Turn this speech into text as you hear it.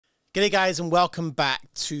G'day guys, and welcome back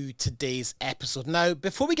to today's episode. Now,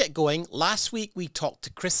 before we get going, last week we talked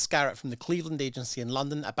to Chris Skarratt from the Cleveland agency in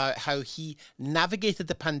London about how he navigated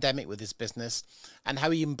the pandemic with his business and how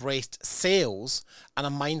he embraced sales and a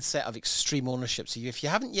mindset of extreme ownership. So if you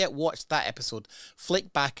haven't yet watched that episode,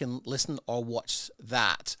 flick back and listen or watch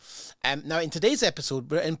that. Now, in today's episode,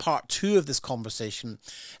 we're in part 2 of this conversation,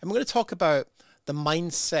 and we're going to talk about the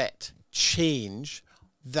mindset change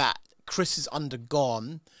that Chris has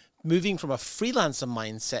undergone, moving from a freelancer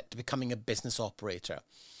mindset to becoming a business operator,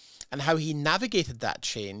 and how he navigated that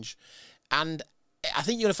change. And I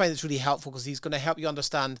think you're going to find this really helpful because he's going to help you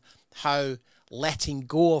understand how letting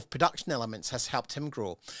go of production elements has helped him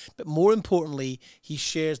grow. But more importantly, he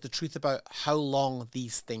shares the truth about how long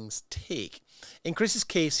these things take. In Chris's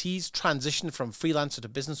case, he's transitioned from freelancer to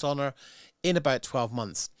business owner in about 12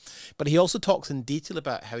 months. But he also talks in detail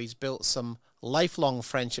about how he's built some lifelong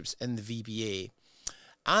friendships in the VBA,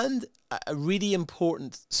 and a really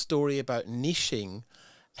important story about niching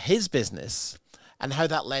his business and how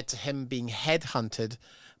that led to him being headhunted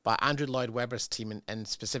by Andrew Lloyd Webber's team and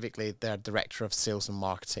specifically their director of sales and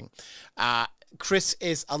marketing. Chris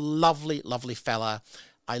is a lovely, lovely fella.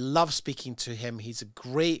 I love speaking to him. He's a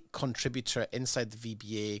great contributor inside the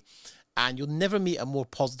VBA, and you'll never meet a more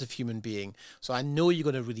positive human being. So I know you're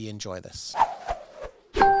going to really enjoy this.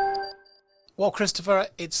 Well, Christopher,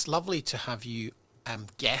 it's lovely to have you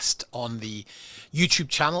guest on the YouTube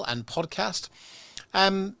channel and podcast.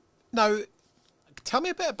 Now, tell me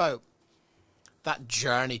a bit about that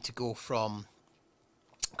journey to go from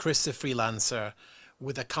Chris the freelancer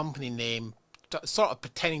with a company name, sort of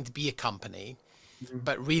pretending to be a company,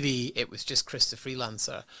 but really it was just Chris the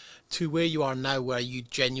freelancer, to where you are now, where you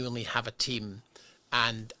genuinely have a team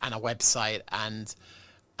and a website. And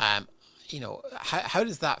you know, how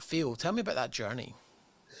does that feel? Tell me about that journey.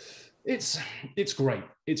 It's great.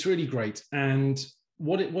 It's really great. And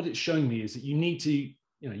what it's showing me is that you need to,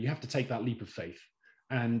 you have to take that leap of faith.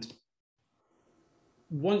 And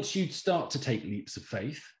once you start to take leaps of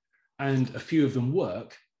faith and a few of them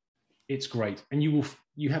work, it's great. And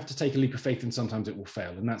you have to take a leap of faith, and sometimes it will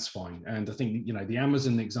fail, and that's fine. And I think, the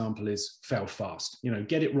Amazon example is fail fast,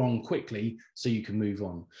 get it wrong quickly so you can move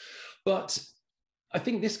on. But I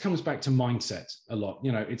think this comes back to mindset a lot.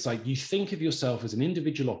 It's like, you think of yourself as an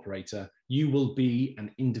individual operator, you will be an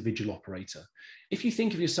individual operator. If you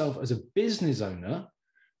think of yourself as a business owner,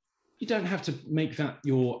 you don't have to make that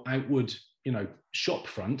your outward, shop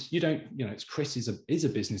front. You don't, it's Chris is a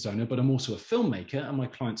business owner, but I'm also a filmmaker, and my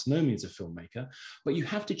clients know me as a filmmaker. But you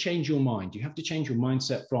have to change your mind. You have to change your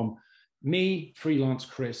mindset from me, freelance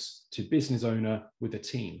Chris, to business owner with a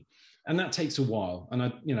team. And that takes a while. And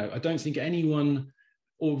I don't think anyone,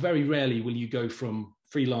 or very rarely will you go from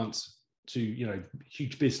freelance to,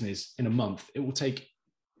 huge business in a month. It will take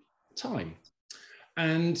time.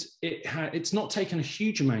 And it's not taken a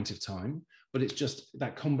huge amount of time, but it's just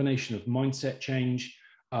that combination of mindset change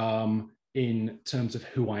in terms of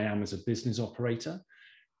who I am as a business operator,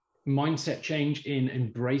 mindset change in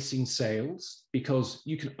embracing sales, because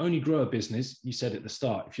you can only grow a business, you said at the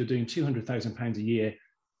start, if you're doing £200,000 a year,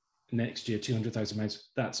 next year, £200,000,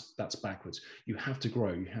 that's backwards. You have to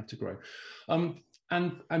grow,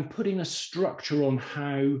 and putting a structure on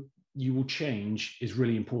how you will change is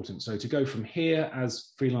really important. So to go from here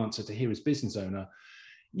as freelancer to here as business owner,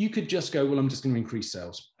 you could just go, well, I'm just going to increase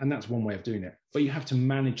sales. And that's one way of doing it. But you have to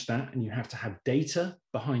manage that, and you have to have data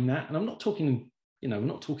behind that. And I'm not talking, I'm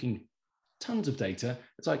not talking tons of data.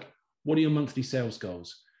 It's like, what are your monthly sales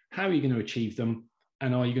goals? How are you going to achieve them?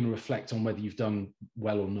 And are you going to reflect on whether you've done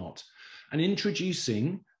well or not? And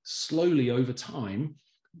introducing slowly over time,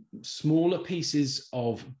 smaller pieces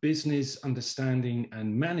of business understanding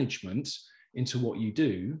and management into what you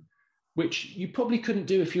do, which you probably couldn't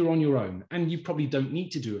do if you're on your own. And you probably don't need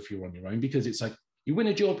to do if you're on your own, because it's like, you win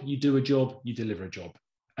a job, you do a job, you deliver a job,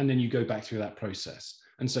 and then you go back through that process.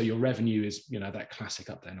 And so your revenue is, that classic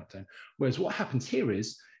up, down, up, down. Whereas what happens here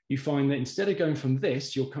is, you find that instead of going from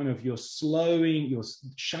this, you're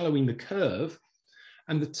shallowing the curve,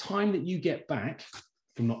 and the time that you get back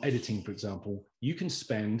from not editing, for example, you can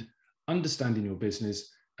spend understanding your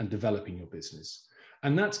business and developing your business.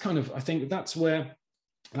 And that's I think that's where,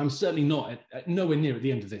 and I'm certainly not nowhere near at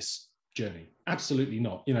the end of this journey. Absolutely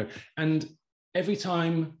not, and every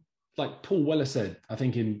time, like Paul Weller said, I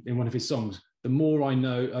think in one of his songs, the more I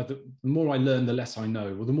know, the more I learn, the less I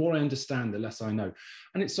know, or the more I understand, the less I know.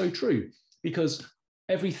 And it's so true, because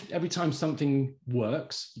every time something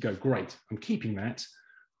works, you go, great, I'm keeping that.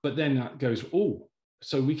 But then that goes, oh,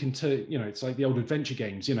 so we can turn, it's like the old adventure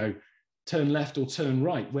games, turn left or turn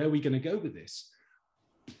right. Where are we going to go with this?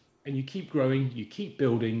 and you keep growing, you keep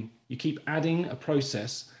building, you keep adding a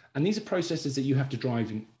process. And these are processes that you have to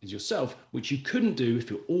drive in yourself, which you couldn't do if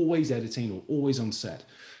you're always editing or always on set.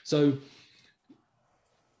 So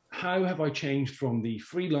how have I changed from the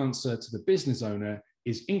freelancer to the business owner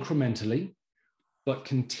is incrementally, but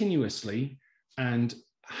continuously, and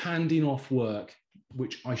handing off work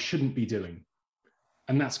which I shouldn't be doing.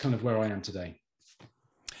 And that's kind of where I am today.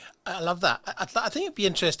 I love that. I think it'd be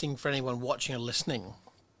interesting for anyone watching or listening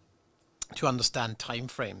to understand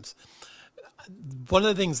timeframes. One of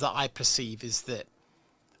the things that I perceive is that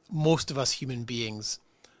most of us human beings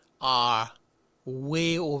are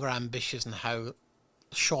way over ambitious in how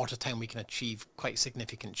short a time we can achieve quite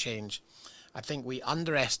significant change. I think we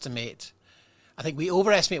overestimate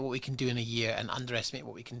what we can do in a year and underestimate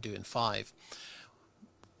what we can do in 5.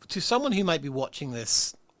 To someone who might be watching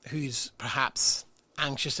this, who's perhaps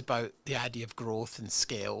anxious about the idea of growth and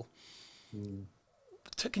scale,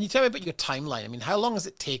 can you tell me about your timeline? I mean, how long has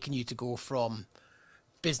it taken you to go from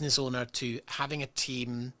business owner to having a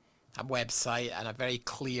team, a website, and a very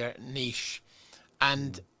clear niche?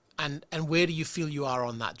 And where do you feel you are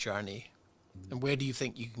on that journey? And where do you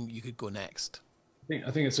think you could go next?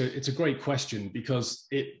 I think it's a great question, because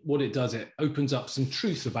it opens up some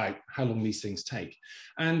truth about how long these things take.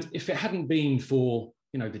 And if it hadn't been for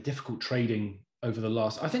the difficult trading over the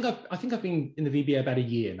last, I think I've been in the VBA about a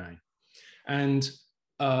year now, and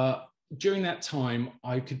during that time,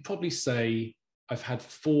 I could probably say I've had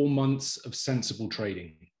 4 months of sensible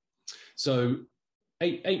trading. So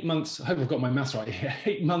 8 months. I hope I've got my maths right here.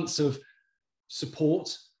 8 months of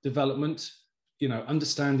support, development,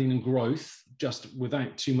 understanding and growth, just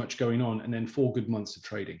without too much going on, and then 4 good months of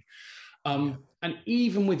trading. And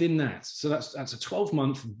even within that, so that's a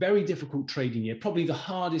 12-month, very difficult trading year, probably the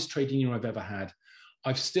hardest trading year I've ever had.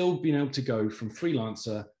 I've still been able to go from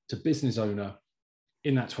freelancer to business owner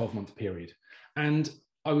in that 12-month period. And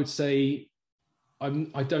I would say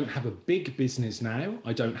I don't have a big business now.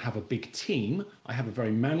 I don't have a big team. I have a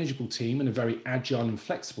very manageable team and a very agile and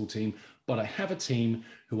flexible team, but I have a team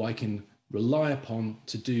who I can rely upon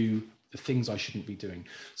to do the things I shouldn't be doing.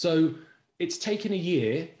 So it's taken a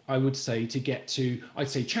year, I would say, to get to, I'd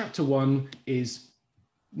say chapter 1 is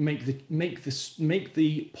make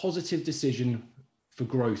the positive decision for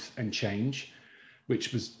growth and change,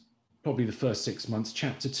 which was probably the first 6 months.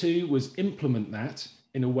 Chapter 2 was implement that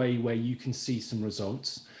in a way where you can see some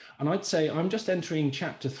results. And I'd say I'm just entering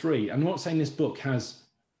chapter 3. I'm not saying this book has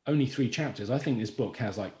only 3 chapters. I think this book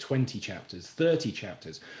has like 20 chapters, 30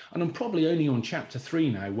 chapters. And I'm probably only on chapter 3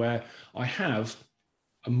 now, where I have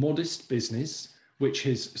a modest business which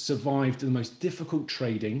has survived the most difficult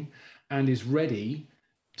trading and is ready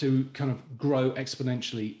to kind of grow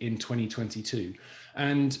exponentially in 2022.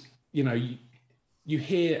 And, you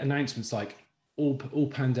hear announcements like all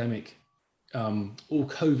pandemic, all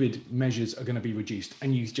COVID measures are going to be reduced.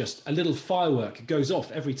 And a little firework goes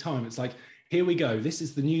off every time. It's like, here we go. This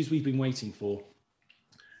is the news we've been waiting for.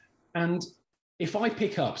 And if I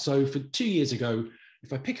pick up, so for 2 years ago,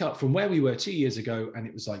 if I pick up from where we were 2 years ago, and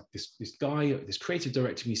it was like this guy, this creative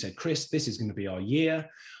director, he said, Chris, this is going to be our year.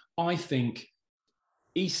 I think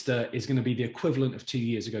Easter is going to be the equivalent of 2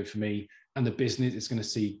 years ago for me. And the business is going to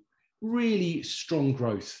see really strong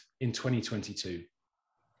growth in 2022.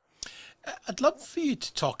 I'd love for you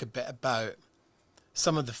to talk a bit about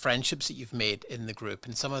some of the friendships that you've made in the group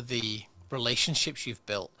and some of the relationships you've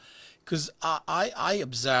built, because I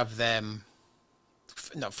observe them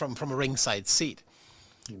from a ringside seat,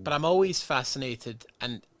 but I'm always fascinated,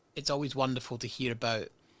 and it's always wonderful to hear about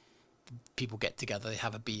people get together, they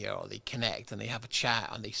have a beer, or they connect and they have a chat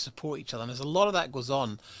and they support each other, and there's a lot of that goes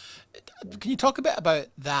on. Can you talk a bit about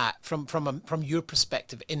that from your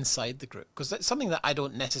perspective inside the group, because that's something that I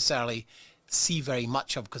don't necessarily see very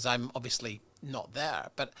much of, because I'm obviously not there,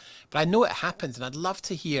 but I know it happens, and I'd love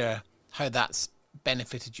to hear how that's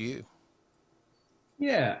benefited you.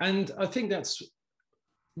 Yeah, and I think that's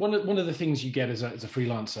one of the things you get as a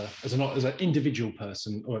freelancer, as an individual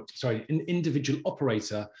person, or sorry, an individual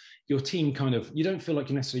operator. Your team you don't feel like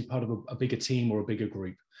you're necessarily part of a bigger team or a bigger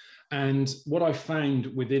group. And what I found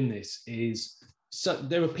within this is, so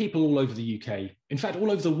there are people all over the UK, in fact,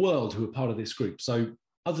 all over the world, who are part of this group. So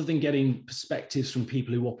other than getting perspectives from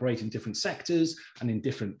people who operate in different sectors and in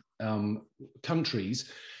different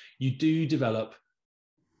countries, you do develop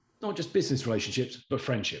not just business relationships, but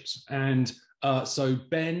friendships. And so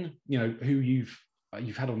Ben, who you've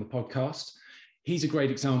had on the podcast, he's a great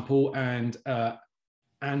example. And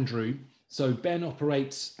Andrew. So Ben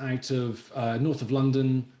operates out of north of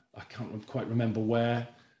London. I can't quite remember where.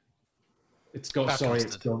 It's got, sorry,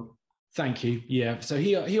 it's gone. Thank you. Yeah. So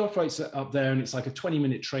he operates up there, and it's like a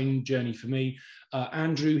 20-minute train journey for me.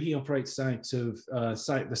 Andrew, he operates out of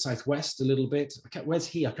the southwest a little bit. Where's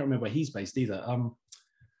he? I can't remember where he's based either.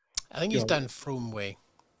 I think he's down Frome way.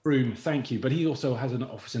 Broome, thank you. But he also has an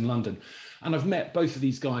office in London. And I've met both of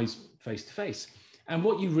these guys face to face. And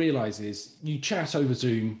what you realize is you chat over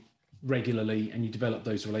Zoom regularly and you develop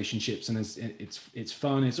those relationships, and it's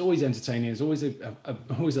fun. It's always entertaining. It's always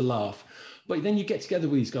always a laugh. But then you get together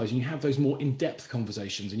with these guys and you have those more in-depth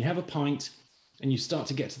conversations, and you have a pint and you start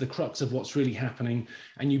to get to the crux of what's really happening,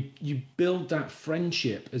 and you build that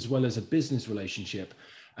friendship as well as a business relationship.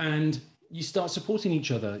 And you start supporting each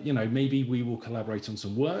other. You know, maybe we will collaborate on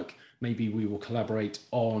some work. Maybe we will collaborate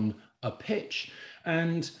on a pitch.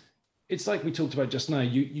 And it's like we talked about just now,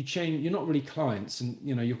 you change, you're not really clients, and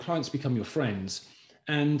you know, your clients become your friends,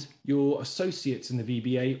 and your associates in the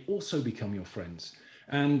VBA also become your friends.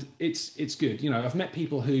 And it's good. You know, I've met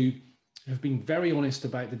people who have been very honest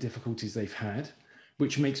about the difficulties they've had,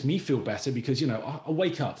 which makes me feel better because, you know, I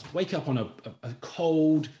wake up on a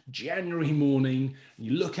cold January morning, and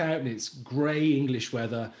you look out and it's gray English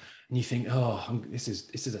weather, and you think, oh, this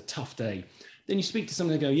is a tough day. Then you speak to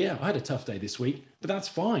someone and go, yeah, I had a tough day this week, but that's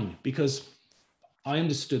fine because I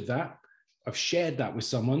understood that. I've shared that with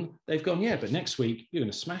someone. They've gone, yeah, but next week you're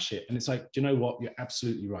going to smash it. And it's like, do you know what? You're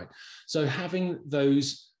absolutely right. So having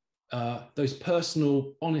those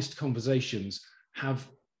personal, honest conversations have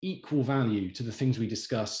equal value to the things we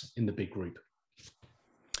discuss in the big group.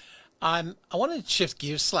 I want to shift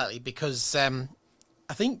gears slightly because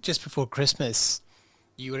I think just before Christmas,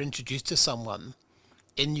 you were introduced to someone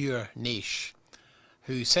in your niche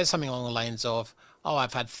who said something along the lines of, oh,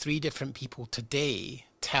 I've had 3 different people today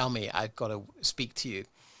tell me I've got to speak to you.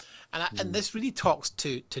 And this really talks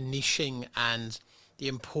to niching and the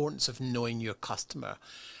importance of knowing your customer.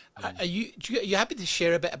 Are you happy to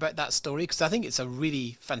share a bit about that story? Because I think it's a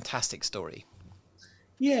really fantastic story.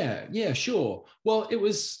 Yeah, sure. Well, it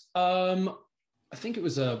was, I think it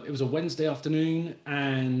was a Wednesday afternoon,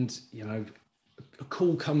 and, you know, a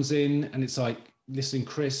call comes in and it's like, listen,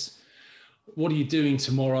 Chris, what are you doing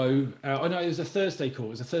tomorrow? I know it was a Thursday call. It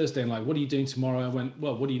was a Thursday, and like, what are you doing tomorrow? I went,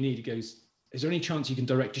 well, what do you need? He goes, is there any chance you can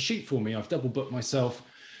direct a shoot for me? I've double booked myself.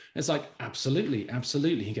 It's like, absolutely.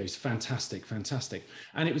 He goes, fantastic.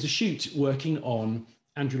 And it was a shoot working on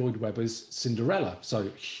Andrew Lloyd Webber's Cinderella. So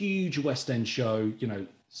huge West End show, you know,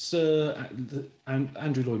 Sir and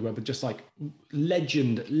Andrew Lloyd Webber, just like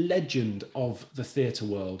legend of the theatre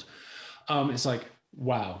world. It's like,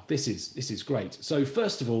 wow, this is great. So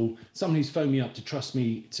first of all, someone who's phoned me up to trust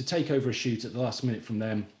me to take over a shoot at the last minute from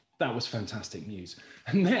them, that was fantastic news.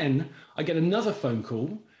 And then I get another phone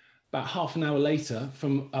call about half an hour later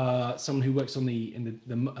from someone who works on the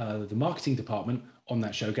marketing department on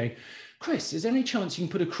that show, going, Chris, is there any chance you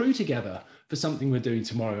can put a crew together for something we're doing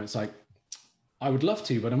tomorrow? It's like, I would love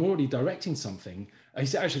to, but I'm already directing something. They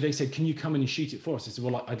said, can you come in and shoot it for us? I said,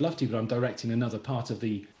 well, I'd love to, but I'm directing another part of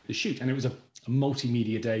the shoot. And it was a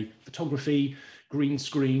multimedia day, photography, green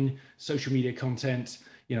screen, social media content,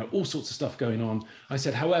 you know, all sorts of stuff going on. I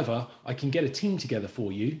said, however, I can get a team together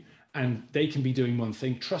for you, and they can be doing one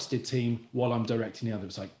thing, trusted team, while I'm directing the other.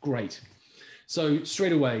 It's like, great. So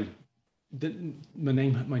straight away, my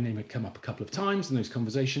name had come up a couple of times in those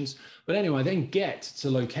conversations. But anyway, I then get to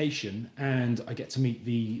location and I get to meet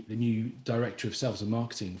the new director of sales and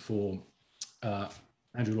marketing for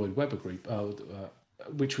Andrew Lloyd Webber Group,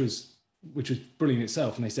 which was brilliant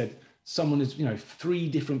itself. And they said, someone is, you know, 3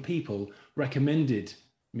 different people recommended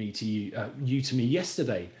me to you to me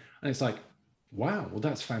yesterday. And it's like, wow, well,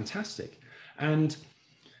 that's fantastic. And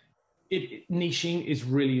niching is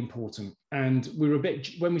really important. And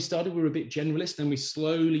when we started, we were a bit generalist, then we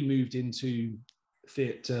slowly moved into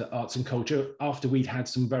theatre, arts and culture after we'd had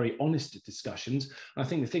some very honest discussions. And I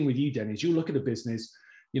think the thing with you, Denny, is you look at a business,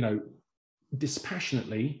 you know,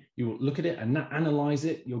 dispassionately, you'll look at it and analyze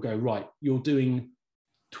it. You'll go, right, you're doing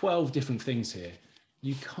 12 different things here.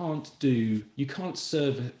 You can't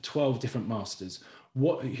serve 12 different masters.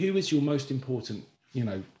 Who is your most important, you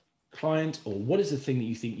know, client, or what is the thing that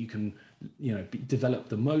you think you can, you know, develop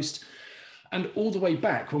the most? And all the way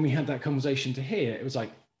back when we had that conversation to here, it was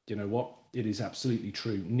like, you know what, it is absolutely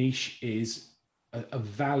true. Niche is a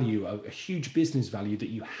value, a huge business value that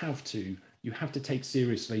you have to take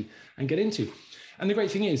seriously and get into. And the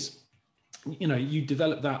great thing is, you know, you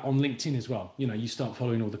develop that on LinkedIn as well. You know, you start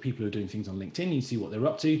following all the people who are doing things on LinkedIn, you see what they're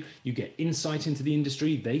up to, you get insight into the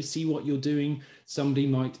industry, they see what you're doing. Somebody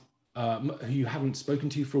might, who you haven't spoken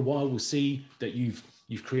to for a while, will see that you've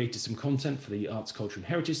created some content for the arts, culture and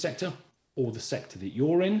heritage sector, or the sector that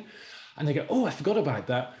you're in. And they go, oh, I forgot about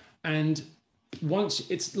that. And once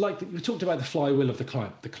it's like we talked about the flywheel of the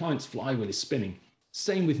client. The client's flywheel is spinning.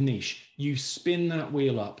 Same with niche. You spin that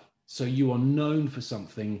wheel up so you are known for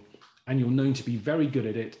something, and you're known to be very good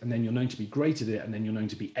at it, and then you're known to be great at it, and then you're known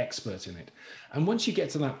to be expert in it. And once you get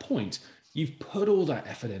to that point, you've put all that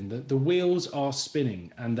effort in. The wheels are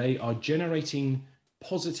spinning, and they are generating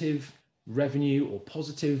positive revenue or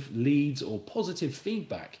positive leads or positive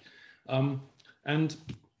feedback. And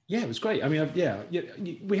yeah, it was great. I mean,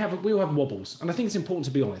 we all have wobbles, and I think it's important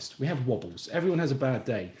to be honest. We have wobbles. Everyone has a bad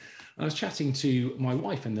day. And I was chatting to my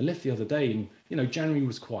wife in the lift the other day, and January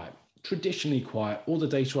was quiet, traditionally quiet. All the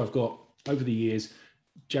data I've got over the years,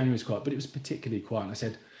 January was quiet, but it was particularly quiet. And I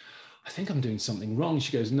said, I think I'm doing something wrong.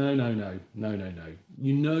 She goes, no.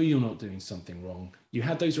 You know you're not doing something wrong. You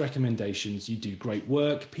had those recommendations. You do great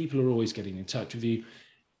work. People are always getting in touch with you.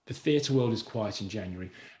 The theatre world is quiet in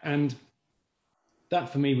January. And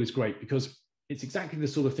that for me was great, because it's exactly the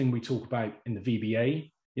sort of thing we talk about in the VBA.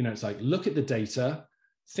 It's like, look at the data,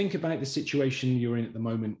 think about the situation you're in at the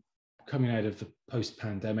moment, coming out of the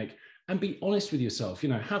post-pandemic, and be honest with yourself.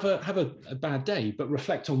 Have a bad day, but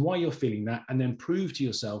reflect on why you're feeling that, and then prove to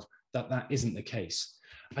yourself that that isn't the case.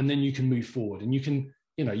 And then you can move forward, and you can,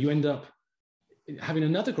 you end up having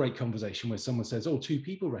another great conversation where someone says, oh, 2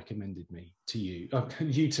 people recommended me to you,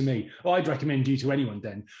 you to me. Oh, I'd recommend you to anyone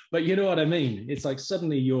then. But you know what I mean? It's like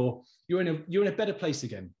suddenly you're in a better place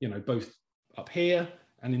again, both up here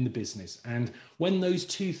and in the business. And when those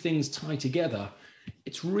 2 things tie together,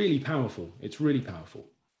 it's really powerful. It's really powerful.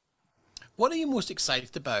 What are you most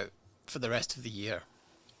excited about for the rest of the year?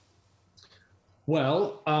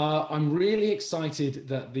 Well, I'm really excited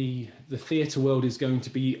that the theatre world is going to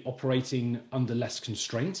be operating under less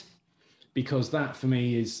constraint, because that for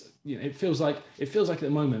me is, it feels like at the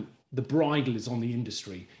moment the bridle is on the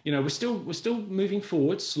industry. We're still moving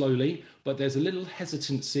forward slowly, but there's a little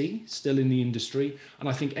hesitancy still in the industry. And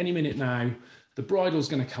I think any minute now, the bridle's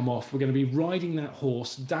going to come off. We're going to be riding that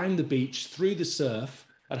horse down the beach, through the surf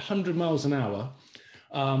at 100 miles an hour.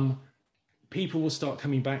 People will start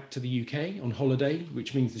coming back to the UK on holiday,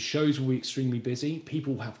 which means the shows will be extremely busy.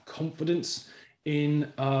 People will have confidence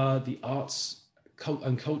in the arts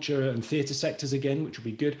and culture and theatre sectors again, which will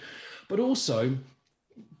be good. But also,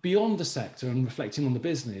 beyond the sector and reflecting on the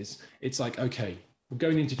business, it's like, okay, we're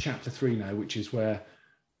going into chapter 3 now, which is where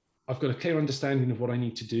I've got a clear understanding of what I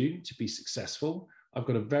need to do to be successful. I've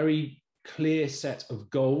got a very clear set of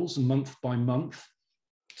goals month by month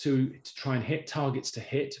to try and hit targets to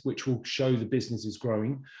hit, which will show the business is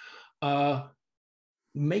growing.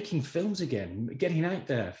 Making films again, getting out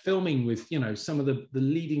there, filming with some of the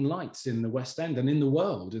leading lights in the West End and in the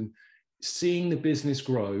world, and seeing the business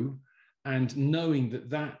grow, and knowing that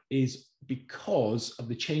that is because of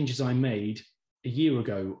the changes I made a year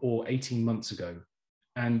ago or 18 months ago.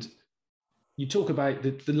 And you talk about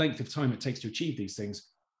the length of time it takes to achieve these things.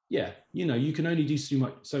 Yeah, you can only do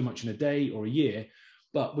so much in a day or a year.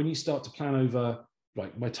 But when you start to plan over,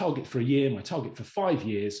 like my target for a year, my target for 5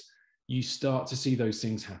 years, you start to see those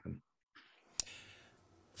things happen.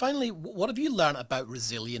 Finally, what have you learned about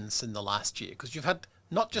resilience in the last year? Because you've had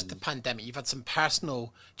not just the pandemic, you've had some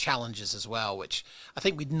personal challenges as well, which I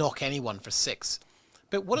think we'd knock anyone for 6.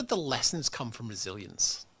 But what did the lessons come from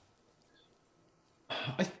resilience?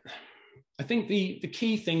 I think the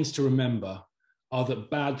key things to remember are that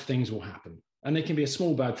bad things will happen. And they can be a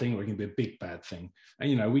small bad thing, or it can be a big bad thing.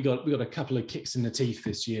 And we got a couple of kicks in the teeth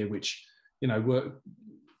this year, which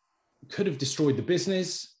could have destroyed the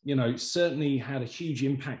business. Certainly had a huge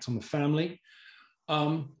impact on the family.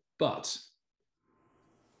 But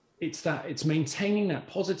it's maintaining that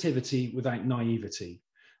positivity without naivety.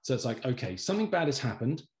 So it's like, okay, something bad has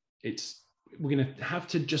happened. We're going to have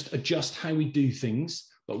to just adjust how we do things,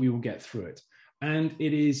 but we will get through it. And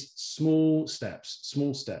it is small steps.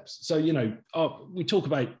 So, we talk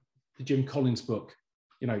about the Jim Collins book,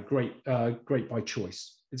 Great by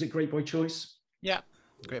Choice. Is it Great by Choice? Yeah,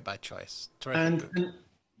 Great by Choice. And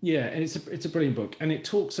it's a brilliant book. And it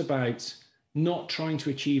talks about not trying to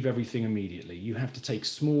achieve everything immediately. You have to take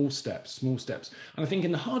small steps. And I think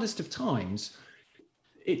in the hardest of times,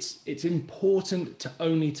 it's important to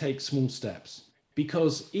only take small steps,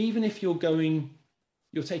 because even if you're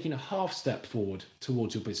taking a half step forward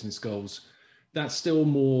towards your business goals, that's still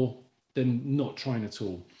more than not trying at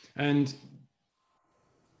all. And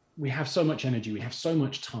we have so much energy, we have so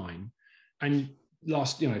much time. And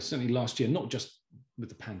certainly last year, not just with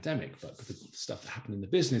the pandemic, but because of the stuff that happened in the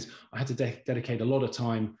business, I had to dedicate a lot of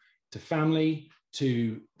time to family,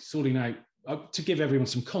 to sorting out, to give everyone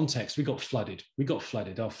some context. We got flooded.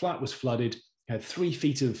 Our flat was flooded. We had 3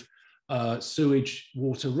 feet of sewage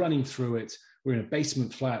water running through it. We're in a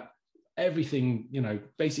basement flat. everything, you know,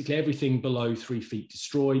 basically everything below 3 feet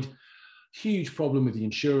destroyed. Huge problem with the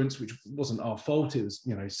insurance, which wasn't our fault. It was,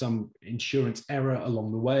 you know, some insurance error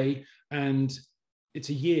along the way. And it's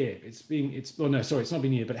a year. It's not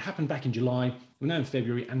been a year, but it happened back in July. We're now in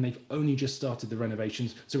February, and they've only just started the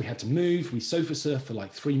renovations. So we had to move. We sofa surfed for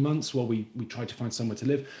like 3 months while we tried to find somewhere to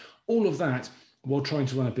live. All of that while trying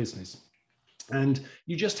to run a business. And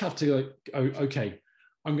you just have to go, okay,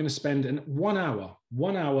 I'm going to spend 1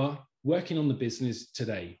 hour working on the business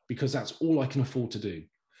today, because that's all I can afford to do.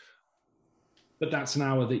 But that's an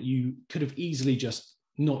hour that you could have easily just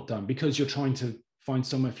not done, because you're trying to find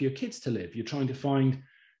somewhere for your kids to live. You're trying to find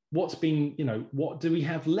what's been, you know, what do we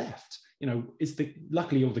have left? You know,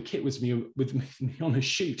 luckily all the kit was with me on a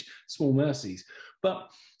shoot, small mercies. But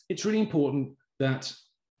it's really important that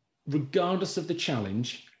regardless of the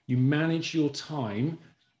challenge, you manage your time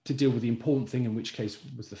to deal with the important thing, in which case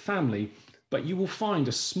was the family, but you will find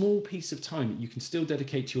a small piece of time that you can still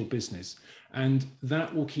dedicate to your business, and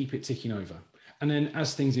that will keep it ticking over. And then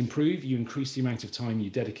as things improve, you increase the amount of time you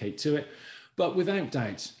dedicate to it. But without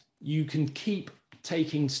doubt, you can keep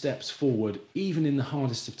taking steps forward, even in the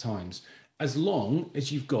hardest of times, as long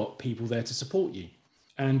as you've got people there to support you.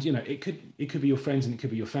 And, you know, it could be your friends and it could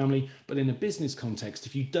be your family, but in a business context,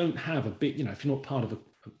 if you don't have a big, you know, if you're not part of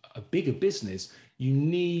a bigger business, you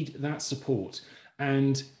need that support.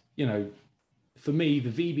 And, you know, for me, the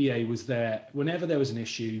VBA was there whenever there was an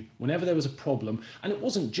issue, whenever there was a problem. And it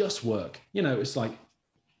wasn't just work. You know, it's like,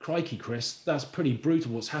 crikey, Chris, that's pretty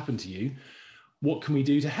brutal what's happened to you. What can we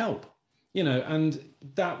do to help? You know, and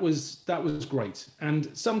that was great. And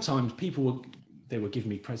sometimes they were giving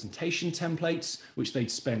me presentation templates, which they'd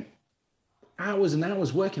spent hours and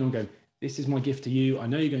hours working on, going, this is my gift to you. I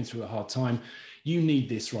know you're going through a hard time. You need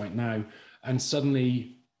this right now. And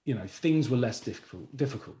suddenly, you know, things were less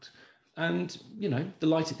difficult. And, you know, the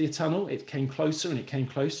light at the tunnel, it came closer and it came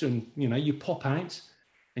closer. And, you know, you pop out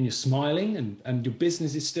and you're smiling and your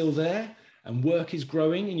business is still there and work is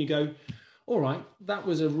growing. And you go, all right, that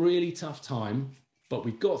was a really tough time, but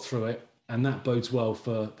we've got through it, and that bodes well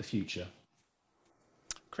for the future.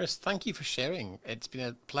 Chris, thank you for sharing. It's been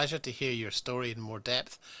a pleasure to hear your story in more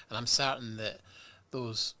depth, and I'm certain that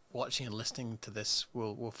those watching and listening to this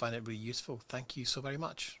will find it really useful. Thank you so very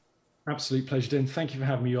much. Absolute pleasure, Dan. Thank you for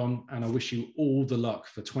having me on, and I wish you all the luck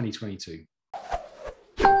for 2022.